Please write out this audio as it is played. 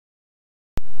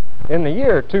In the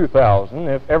year 2000,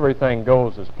 if everything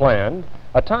goes as planned,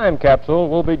 a time capsule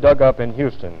will be dug up in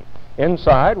Houston.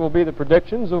 Inside will be the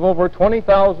predictions of over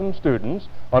 20,000 students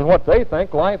on what they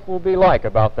think life will be like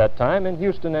about that time in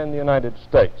Houston and the United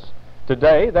States.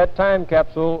 Today, that time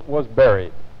capsule was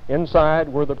buried. Inside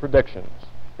were the predictions.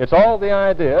 It's all the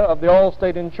idea of the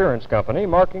Allstate Insurance Company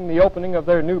marking the opening of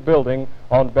their new building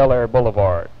on Bel Air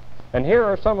Boulevard. And here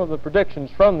are some of the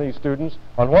predictions from these students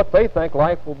on what they think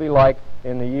life will be like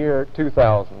in the year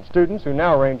 2000. Students who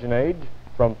now range in age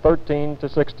from 13 to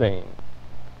 16.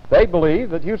 They believe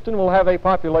that Houston will have a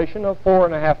population of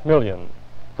 4.5 million.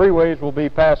 Freeways will be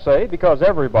passé because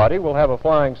everybody will have a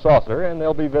flying saucer and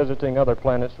they'll be visiting other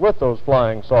planets with those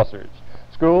flying saucers.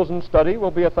 Schools and study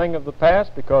will be a thing of the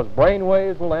past because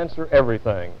brainwaves will answer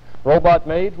everything. Robot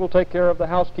maids will take care of the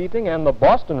housekeeping and the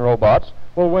Boston robots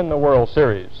will win the World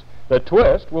Series. The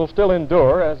twist will still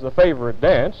endure as the favorite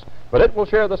dance, but it will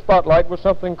share the spotlight with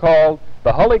something called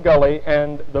the Hully Gully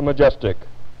and the Majestic.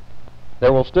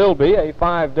 There will still be a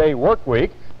 5-day work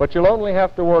week, but you'll only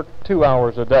have to work 2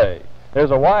 hours a day.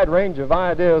 There's a wide range of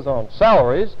ideas on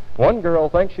salaries. One girl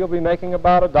thinks she'll be making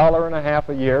about $1.50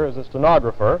 a year as a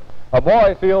stenographer. A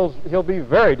boy feels he'll be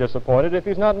very disappointed if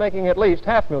he's not making at least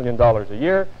 $500,000 a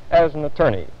year as an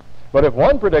attorney. But if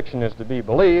one prediction is to be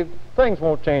believed, things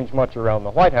won't change much around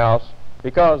the White House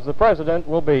because the president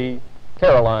will be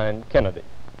Caroline Kennedy.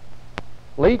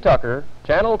 Lee Tucker,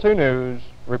 Channel 2 News,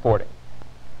 reporting.